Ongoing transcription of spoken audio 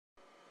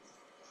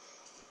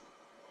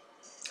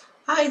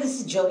Hi, this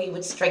is Jodi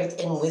with Strength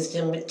and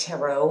Wisdom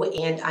Tarot,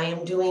 and I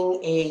am doing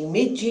a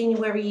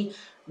mid-January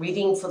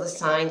reading for the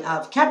sign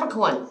of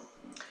Capricorn.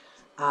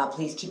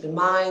 Please keep in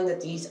mind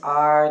that these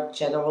are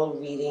general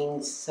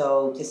readings,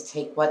 so just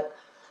take what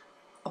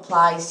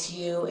applies to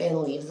you and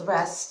leave the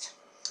rest.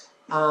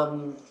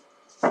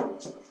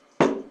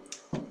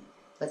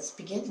 Let's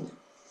begin.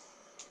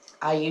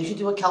 I usually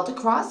do a Celtic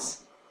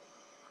cross,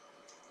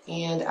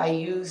 and I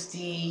use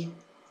the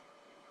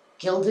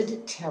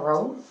Gilded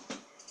Tarot,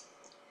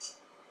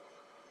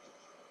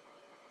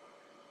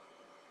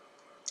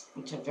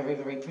 which are very,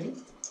 very pretty.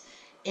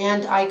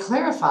 And I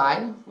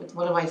clarify with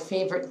one of my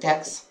favorite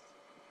decks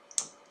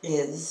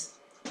is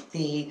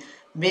the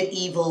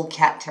Medieval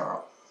Cat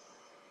Tarot.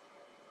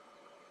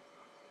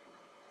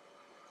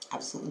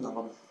 Absolutely love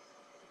them.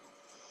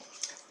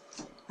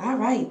 All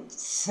right,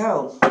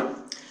 so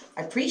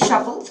I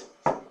pre-shuffled.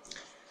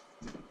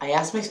 I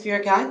asked my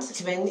spirit guides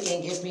to come in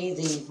and give me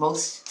the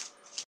most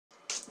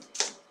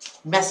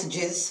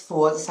messages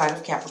for the sign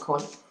of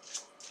Capricorn.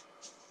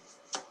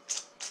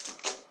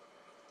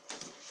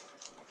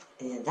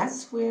 And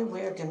that's where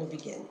we're going to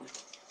begin.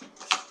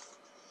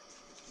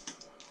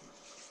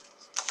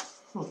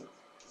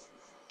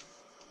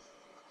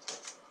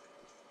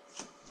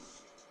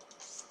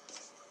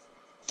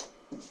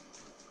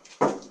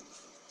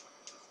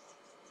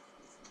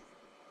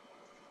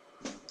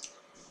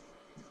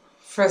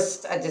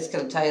 First, I'm just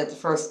going to tell you the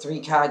first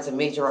three cards are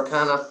Major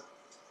Arcana.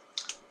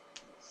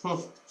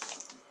 That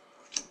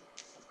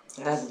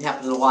hasn't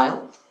happened in a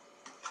while.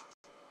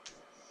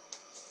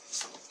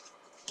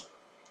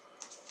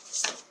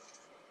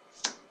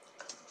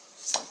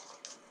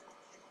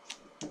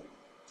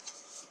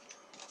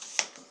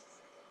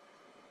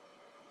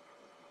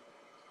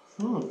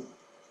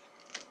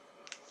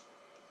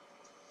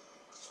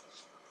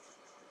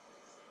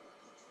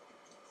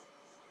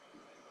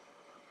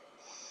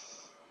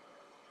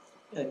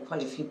 Got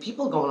quite a few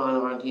people going on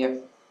around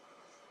here.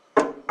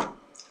 All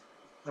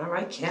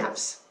right,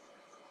 Caps.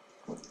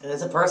 And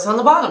there's a purse on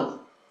the bottom.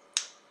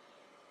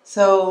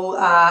 So,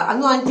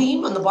 underlying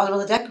theme on the bottom of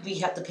the deck, we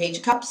have the Page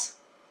of Cups.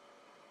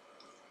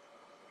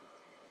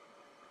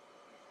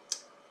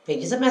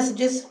 Pages of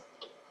messages.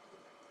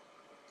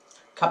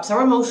 Cups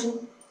are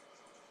emotion.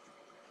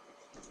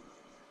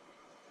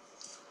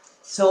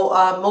 So,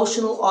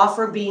 emotional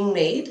offer being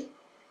made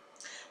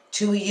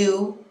to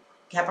you,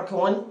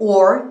 Capricorn,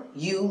 or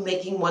you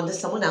making one to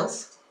someone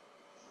else.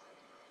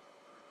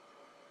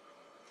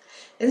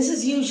 And this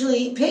is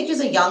usually, pages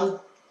are young,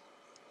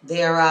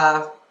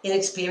 they're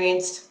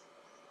inexperienced,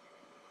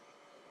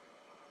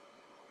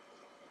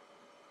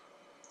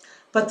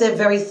 but they're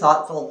very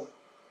thoughtful.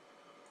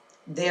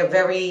 They're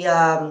very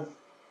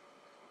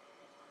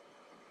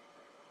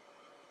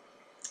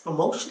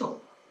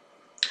emotional.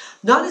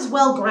 Not as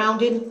well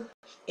grounded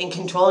in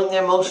controlling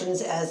their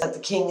emotions as the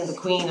king and the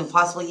queen and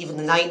possibly even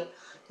the knight.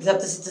 Except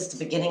this is just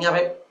the beginning of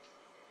it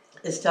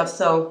and stuff.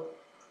 So,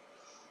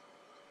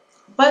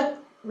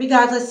 but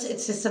regardless,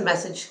 it's just a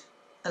message,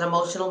 an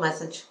emotional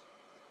message.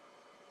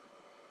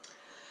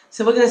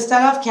 So we're going to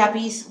start off,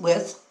 Cappies,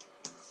 with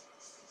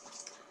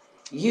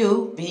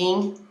you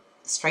being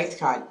the Strength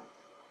card.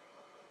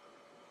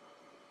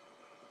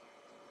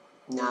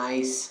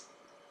 Nice.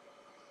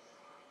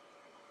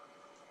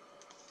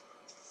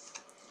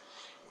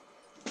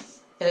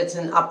 And it's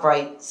an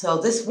upright.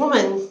 So this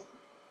woman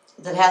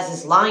that has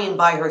this lion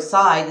by her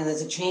side and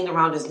there's a chain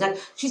around his neck,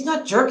 she's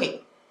not jerking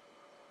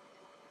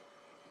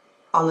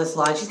on this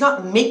lion. She's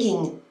not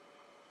making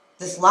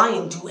this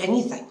lion do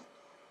anything.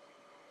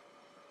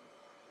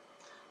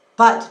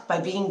 But by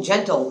being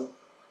gentle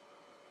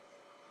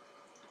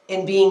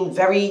and being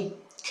very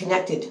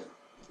connected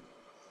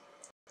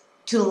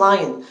to the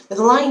lion, that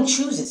the lion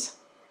chooses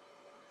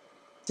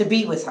to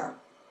be with her.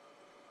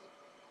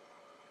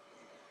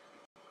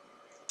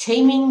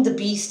 Taming the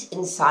beast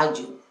inside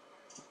you.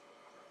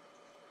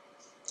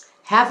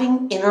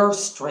 Having inner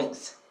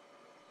strength.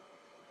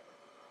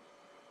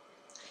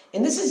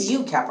 And this is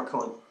you,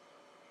 Capricorn.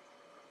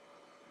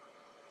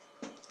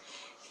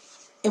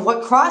 And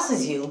what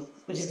crosses you,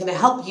 which is going to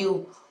help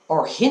you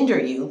or hinder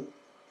you,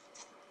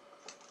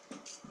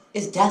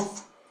 is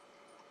death.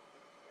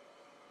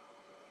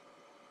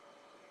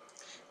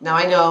 Now,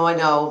 I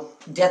know,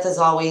 death is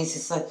always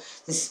just like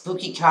this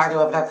spooky card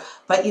or whatever.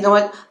 But you know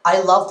what?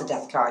 I love the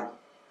death card.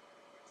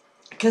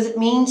 Because it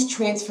means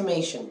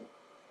transformation.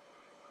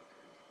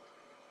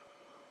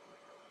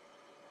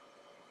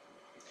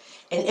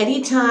 And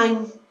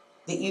anytime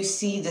that you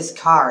see this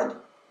card,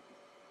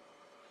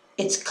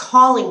 it's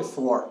calling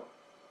for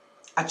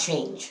a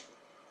change.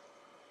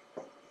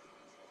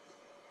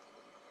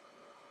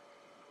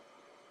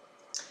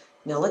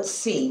 Now let's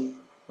see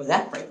where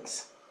that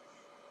brings.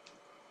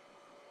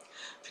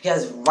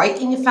 Because right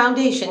in your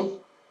foundation,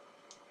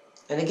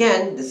 and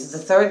again, this is the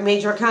third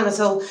major arcana,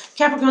 so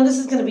Capricorn, this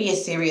is going to be a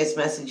serious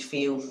message for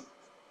you.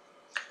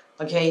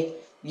 Okay?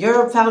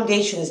 Your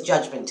foundation is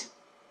judgment.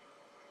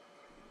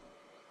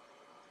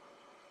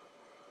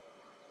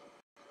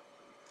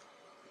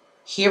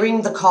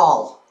 Hearing the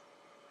call.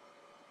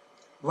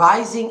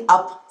 rising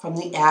up from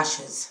the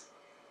ashes.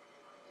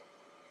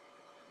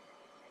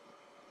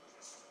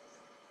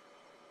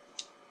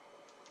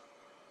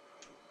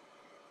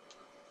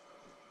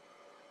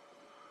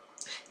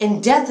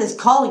 And death is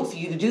calling for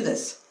you to do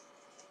this.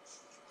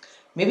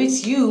 Maybe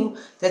it's you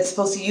that's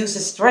supposed to use the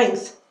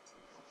strength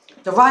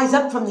to rise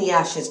up from the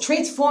ashes.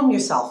 Transform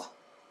yourself.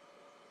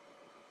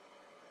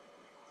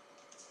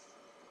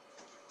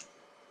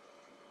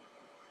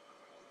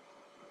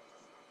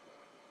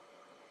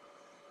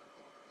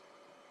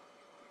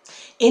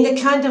 And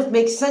it kind of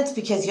makes sense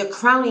because your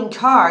crowning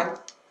card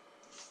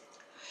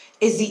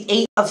is the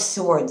Eight of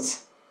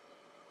Swords.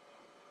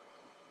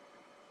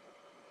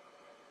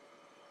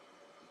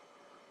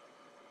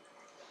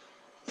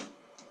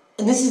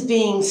 And this is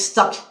being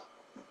stuck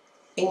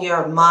in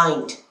your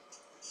mind,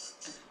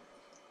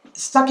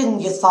 stuck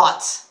in your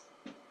thoughts.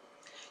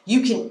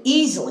 You can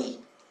easily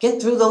get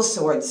through those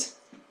swords.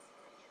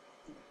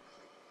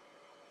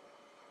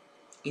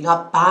 You're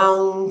not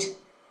bound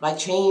by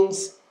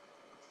chains.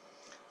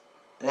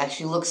 It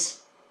actually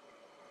looks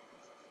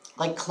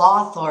like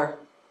cloth or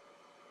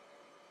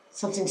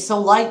something so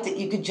light that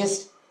you could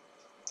just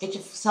get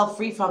yourself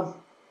free from.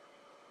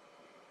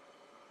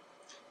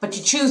 But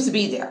you choose to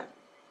be there.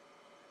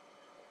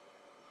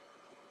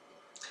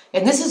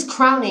 And this is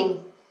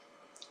crowning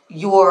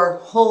your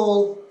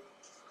whole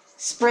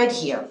spread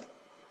here.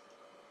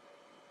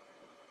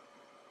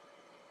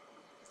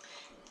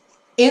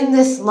 In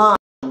this line,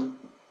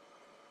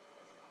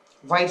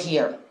 right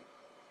here,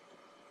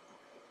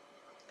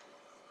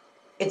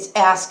 it's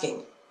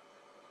asking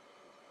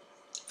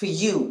for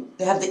you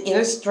to have the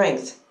inner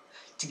strength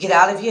to get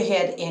out of your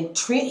head and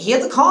hear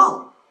the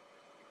call.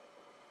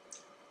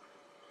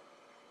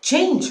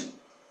 Change.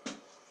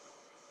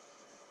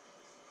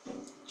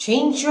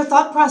 Change your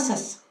thought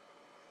process.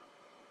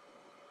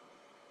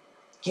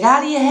 Get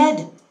out of your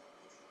head.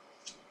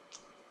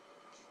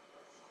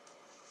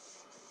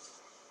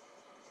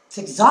 It's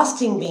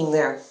exhausting being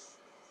there.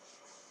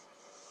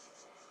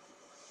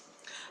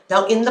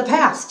 Now, in the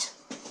past,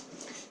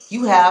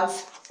 you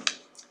have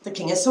the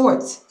King of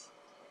Swords.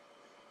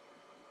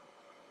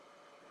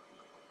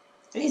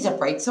 And he's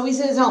upright, so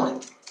he's in his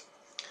element.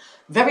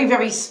 Very,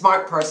 very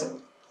smart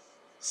person.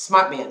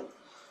 Smart man.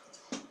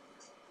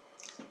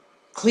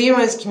 Clear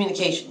on his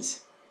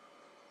communications.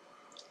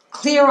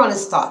 Clear on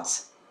his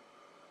thoughts.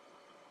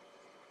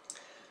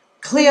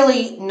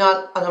 Clearly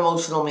not an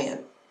emotional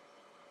man.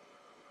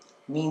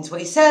 Means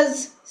what he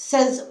says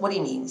what he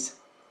means.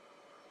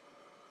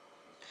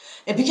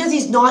 And because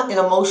he's not an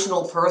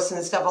emotional person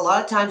and stuff, a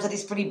lot of times that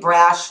he's pretty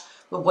brash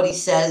with what he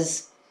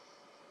says.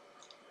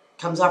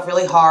 Comes off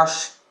really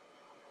harsh.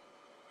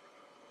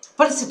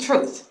 But it's the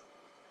truth.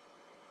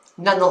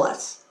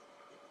 Nonetheless.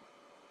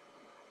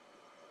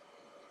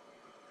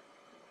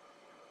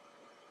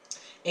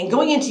 And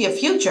going into your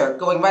future,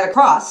 going right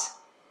across,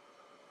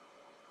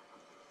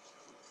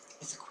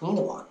 is the Queen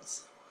of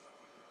Wands.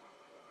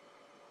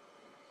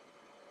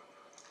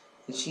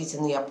 And she's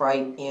in the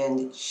upright,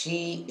 and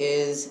she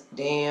is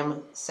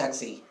damn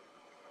sexy.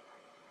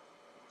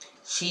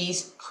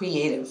 She's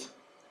creative.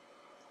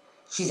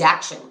 She's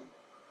action.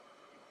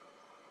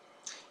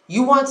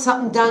 You want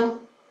something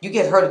done, you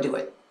get her to do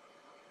it.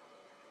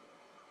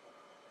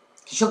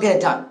 She'll get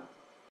it done.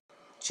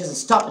 She doesn't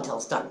stop until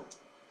it's done.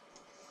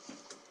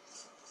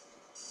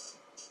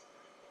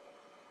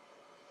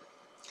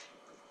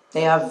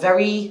 They are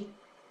very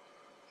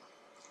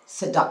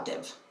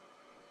seductive.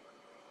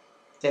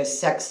 They're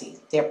sexy.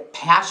 They're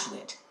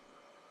passionate.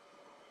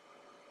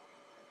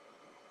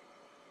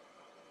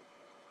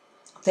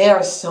 They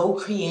are so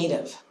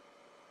creative.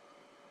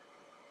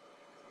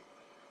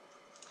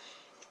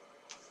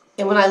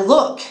 And when I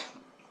look,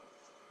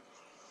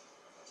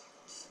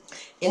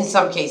 in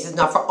some cases,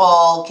 not for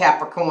all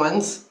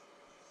Capricorns,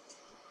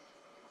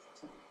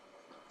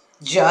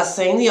 just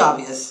saying the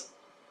obvious,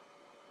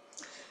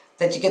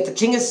 that you get the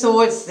King of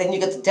Swords, then you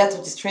get the Death,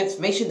 which is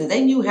transformation, and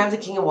then you have the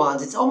King of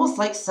Wands. It's almost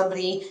like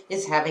somebody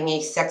is having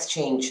a sex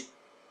change.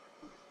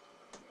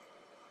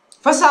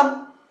 For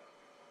some.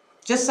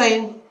 Just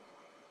saying.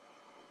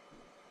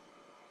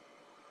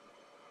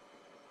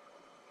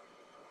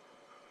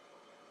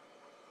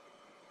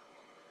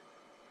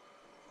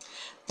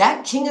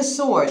 That King of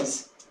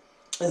Swords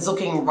is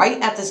looking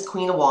right at this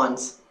Queen of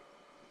Wands.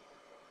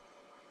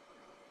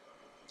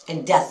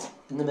 And Death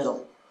in the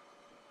middle.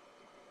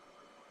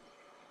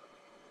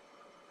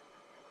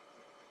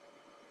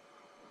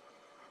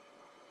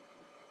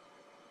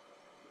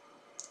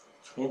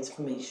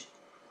 Transformation.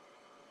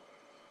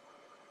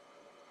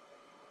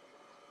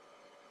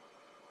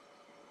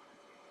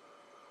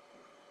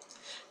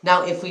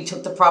 Now, if we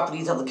took the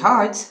properties of the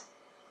cards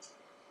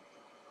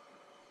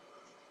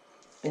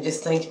and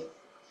just think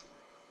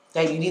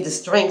that you need the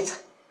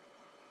strength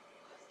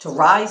to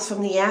rise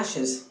from the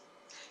ashes,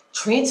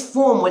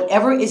 transform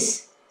whatever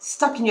is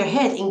stuck in your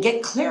head and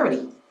get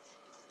clarity.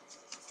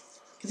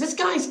 Because this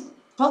guy's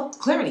about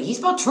clarity. He's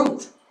about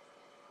truth.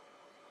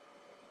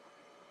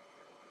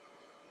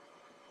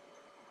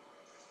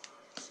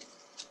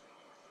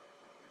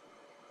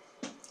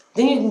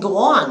 Then you can go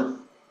on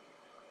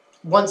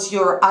once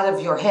you're out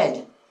of your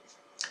head.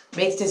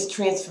 Make this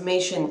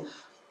transformation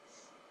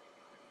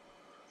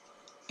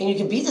and you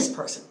can be this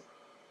person.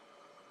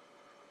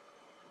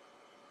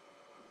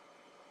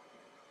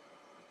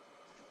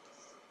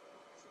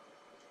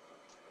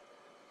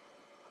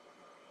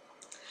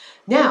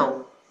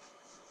 Now,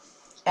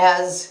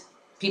 as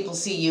people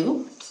see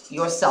you,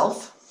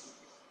 yourself,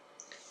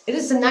 it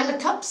is the Nine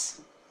of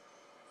Cups.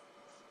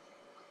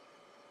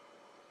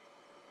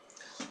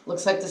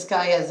 Looks like this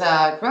guy has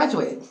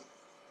graduated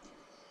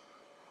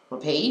from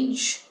a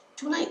page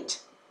to a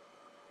knight.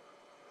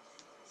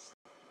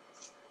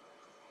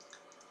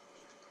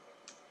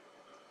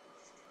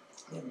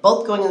 They're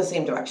both going in the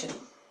same direction.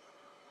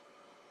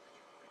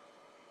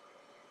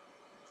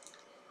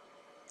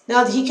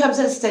 Now he comes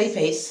at a steady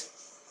pace.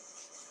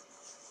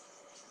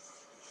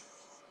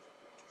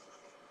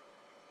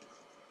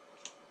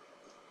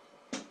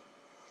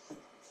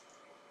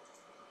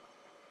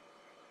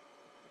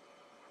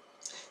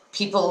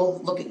 People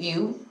look at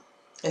you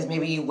as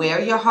maybe you wear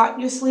your heart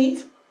in your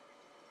sleeve.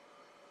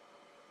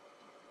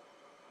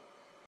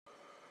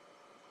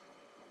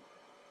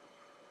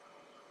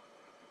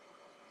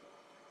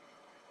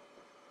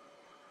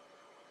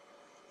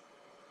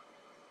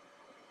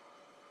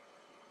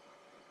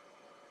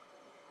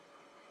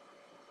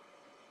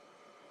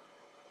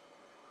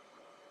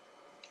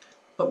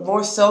 But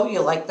more so,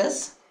 you like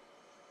this.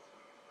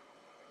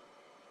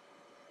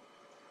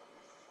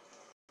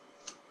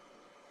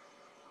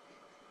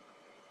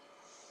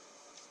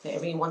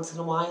 Every once in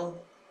a while,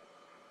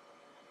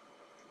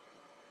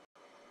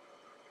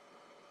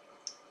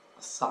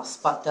 a soft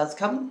spot does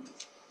come.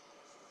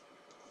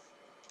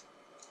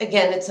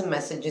 Again, it's a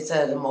message. It's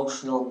an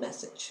emotional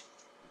message.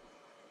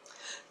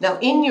 Now,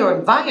 in your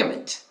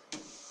environment,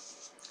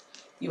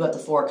 you have the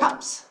Four of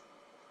Cups.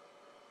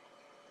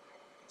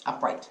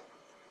 Upright.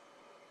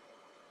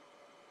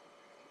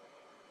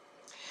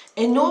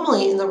 And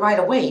normally in the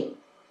Rider-Waite,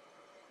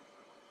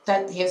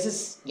 that here's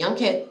this young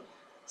kid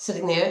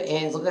sitting there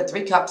and he's looking at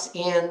 3 cups,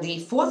 and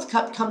the 4th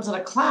cup comes on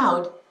a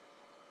cloud,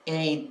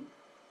 and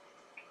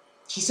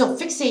he's so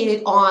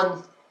fixated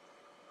on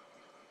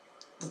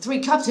the 3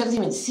 cups he doesn't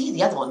even see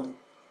the other one.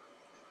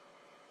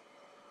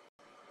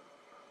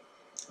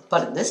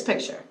 But in this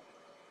picture,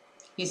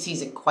 he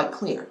sees it quite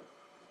clear.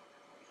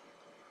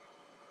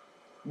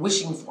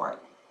 Wishing for it.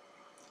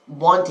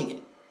 Wanting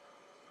it.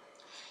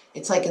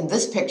 It's like in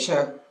this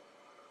picture,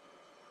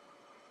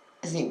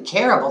 he doesn't even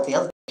care about the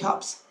other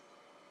cups.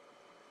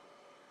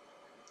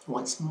 He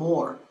wants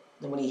more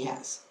than what he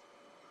has.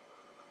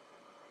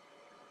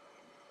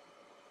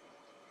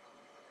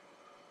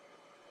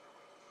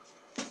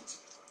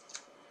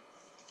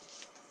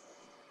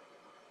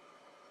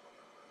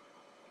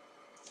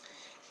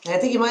 And I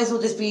think you might as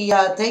well just be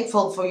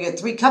thankful for your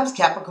 3 cups,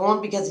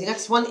 Capricorn, because the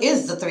next one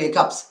is the 3 of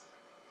Cups.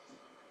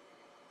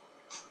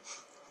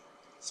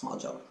 Small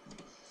joke.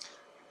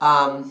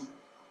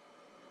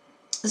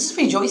 This is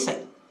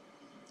rejoicing.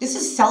 This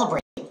is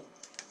celebrating.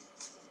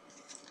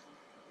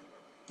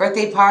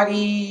 Birthday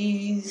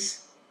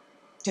parties,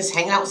 just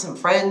hanging out with some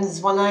friends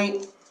one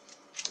night.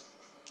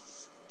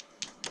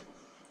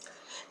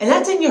 And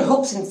that's in your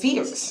hopes and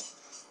fears.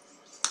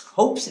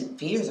 Hopes and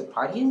fears of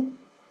partying.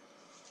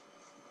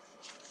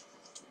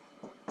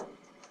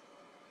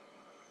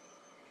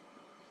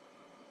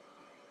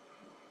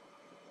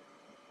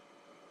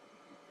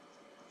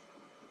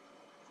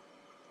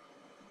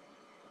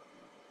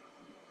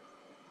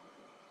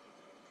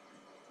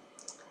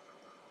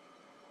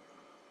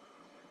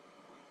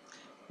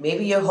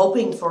 Maybe you're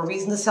hoping for a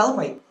reason to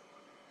celebrate.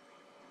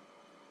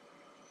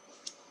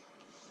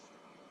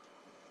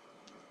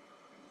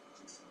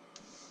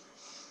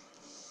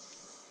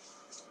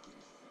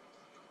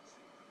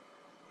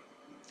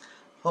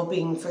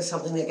 Hoping for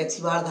something that gets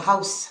you out of the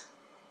house.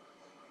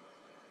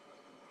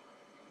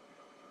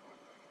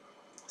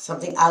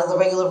 Something out of the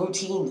regular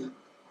routine.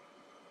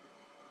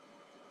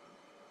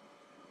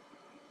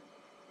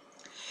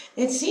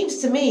 It seems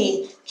to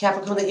me,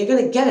 Capricorn, that you're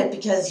going to get it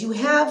because you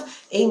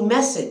have a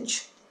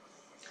message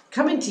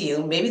coming to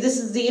you. Maybe this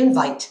is the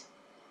invite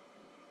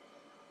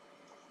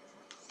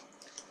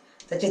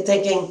that you're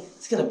thinking,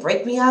 it's going to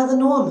break me out of the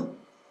norm.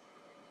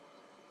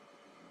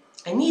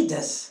 I need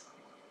this.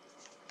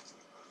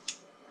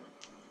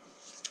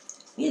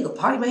 I need to go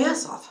party my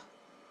ass off.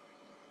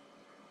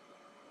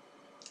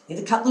 I need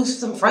to cut loose with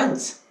some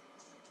friends.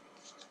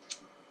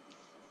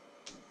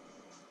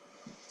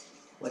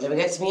 Whatever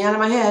gets me out of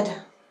my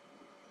head.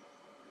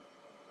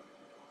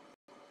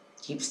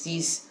 Keeps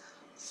these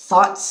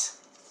thoughts,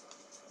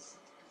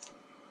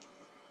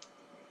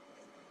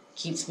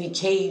 keeps me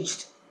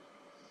caged.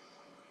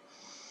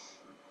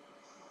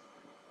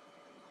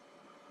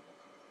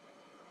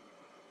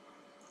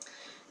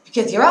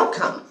 Because your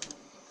outcome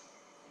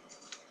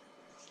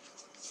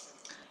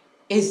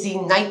is the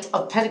Knight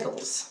of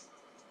Pentacles.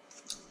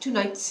 2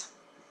 knights.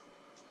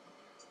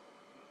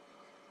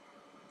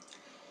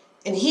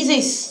 And he's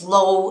a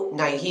slow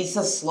knight. He's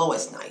the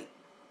slowest knight.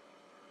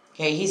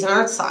 Okay, he's an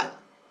earth sign.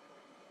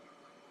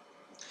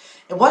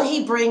 And what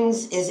he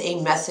brings is a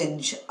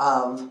message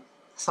of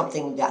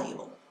something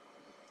valuable,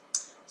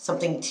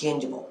 something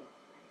tangible,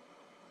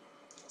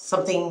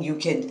 something you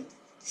could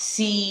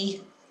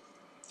see,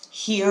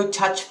 hear,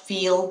 touch,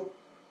 feel.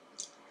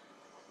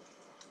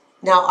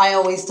 Now, I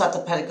always thought the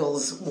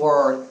Pentacles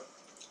were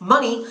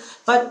money,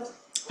 but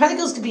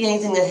Pentacles could be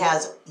anything that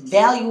has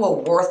value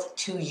or worth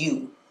to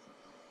you.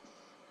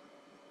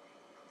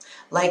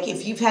 Like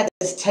if you've had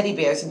this teddy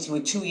bear since you were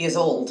 2 years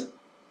old,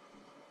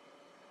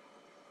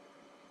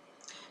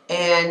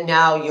 and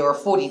now you're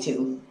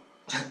 42,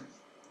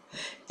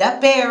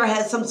 that bear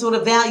has some sort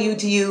of value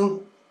to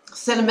you,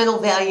 sentimental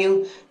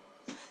value.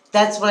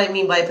 That's what I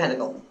mean by a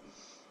pentacle.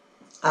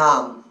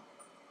 And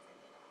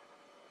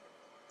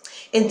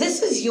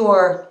this is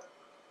your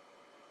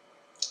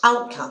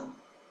outcome.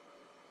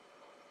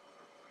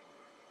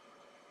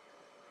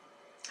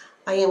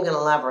 I am going to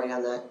elaborate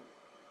on that,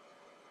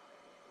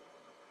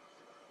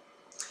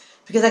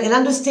 because I can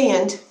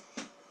understand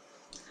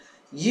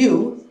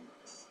you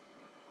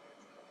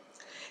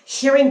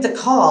hearing the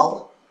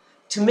call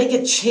to make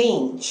a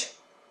change.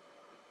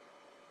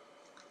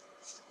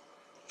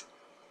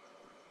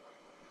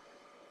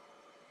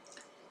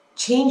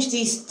 Change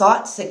these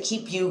thoughts that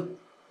keep you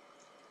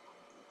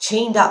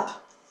chained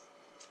up.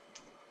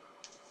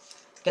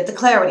 Get the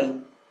clarity.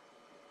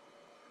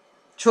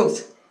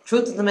 Truth.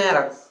 Truth of the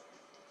matter.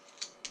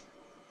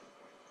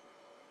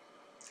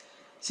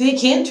 So you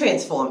can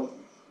transform.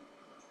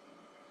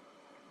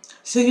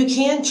 So you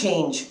can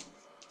change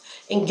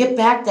and get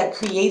back that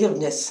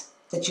creativeness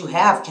that you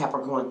have,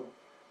 Capricorn.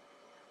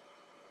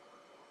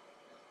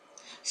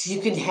 So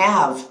you can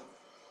have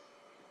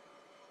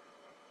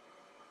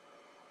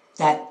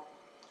that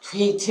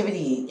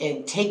creativity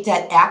and take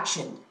that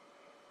action.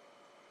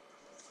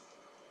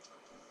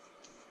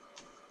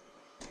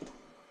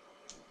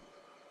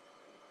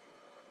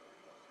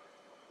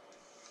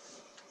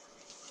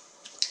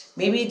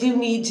 Maybe you do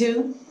need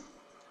to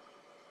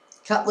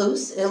cut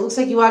loose. It looks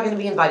like you are going to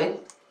be invited.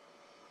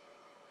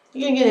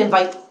 You're going to get an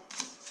invite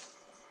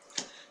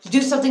to do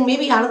something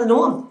maybe out of the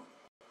norm.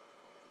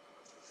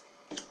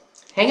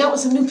 Hang out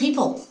with some new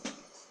people.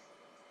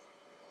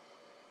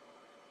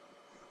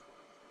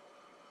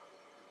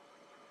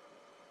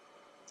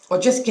 Or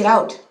just get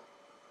out.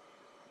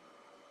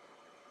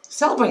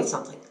 Celebrate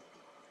something.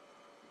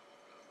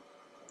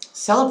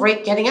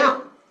 Celebrate getting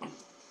out.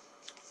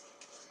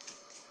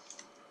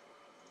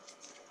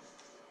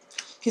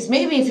 Because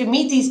maybe if you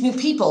meet these new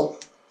people,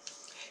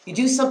 you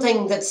do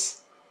something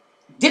that's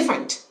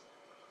different.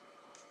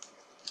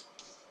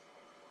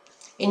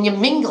 And you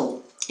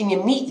mingle, and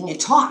you meet, and you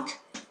talk.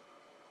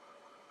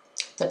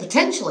 That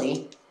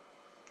potentially,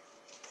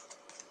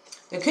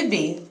 there could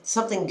be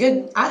something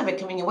good out of it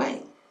coming your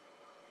way.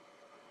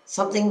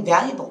 Something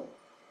valuable.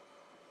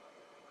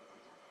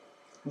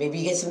 Maybe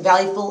you get some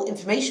valuable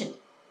information.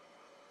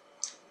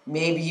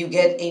 Maybe you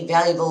get a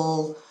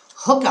valuable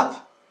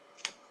hookup.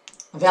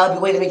 A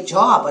valuable way to make a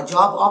job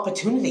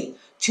opportunity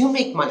to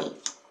make money.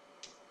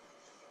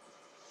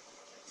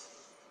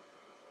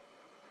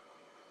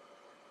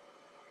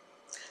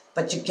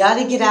 But you got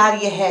to get out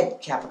of your head,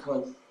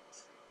 Capricorn.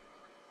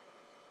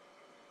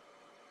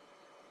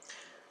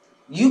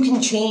 You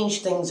can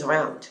change things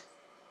around.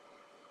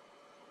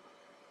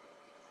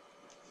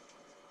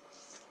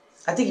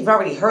 I think you've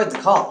already heard the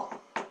call.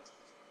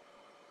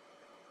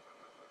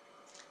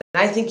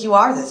 And I think you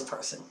are this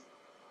person.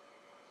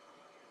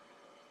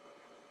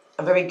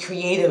 A very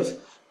creative,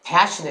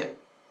 passionate,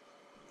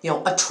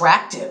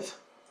 attractive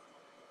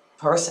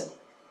person.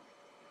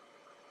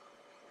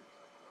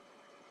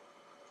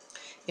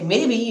 And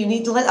maybe you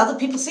need to let other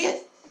people see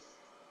it.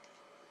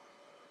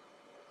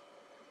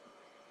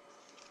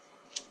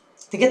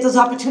 To get those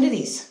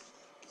opportunities.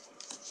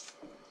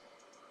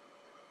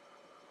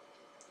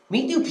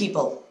 Meet new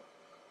people.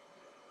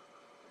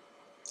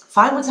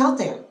 Find what's out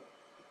there.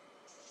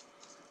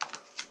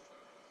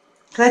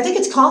 Because I think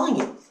it's calling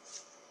you.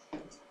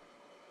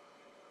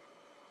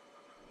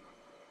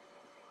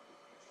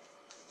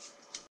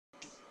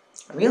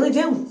 I really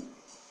do.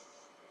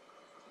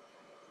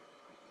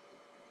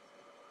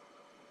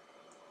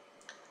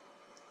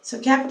 So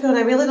Capricorn,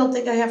 I really don't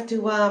think I have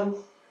to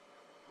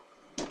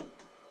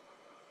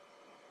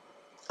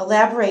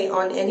elaborate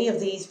on any of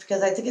these,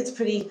 because I think it's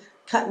pretty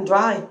cut and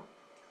dry.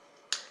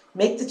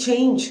 Make the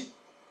change,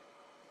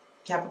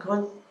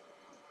 Capricorn.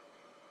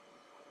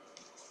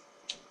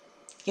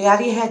 Get out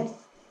of your head.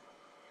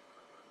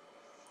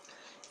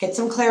 Get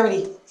some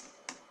clarity.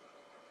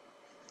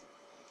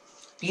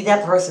 Be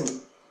that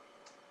person.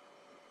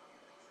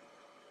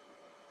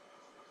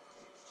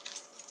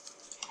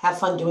 Have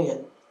fun doing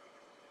it.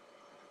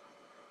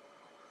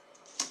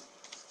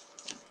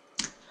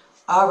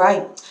 All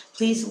right.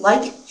 Please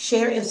like,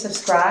 share, and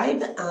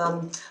subscribe.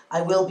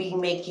 I will be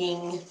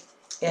making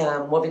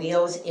more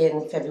videos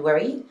in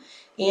February.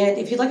 And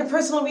if you'd like a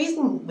personal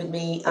reading with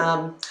me,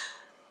 all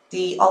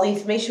the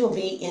information will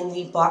be in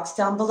the box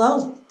down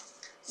below.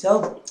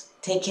 So,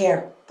 take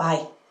care.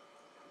 Bye.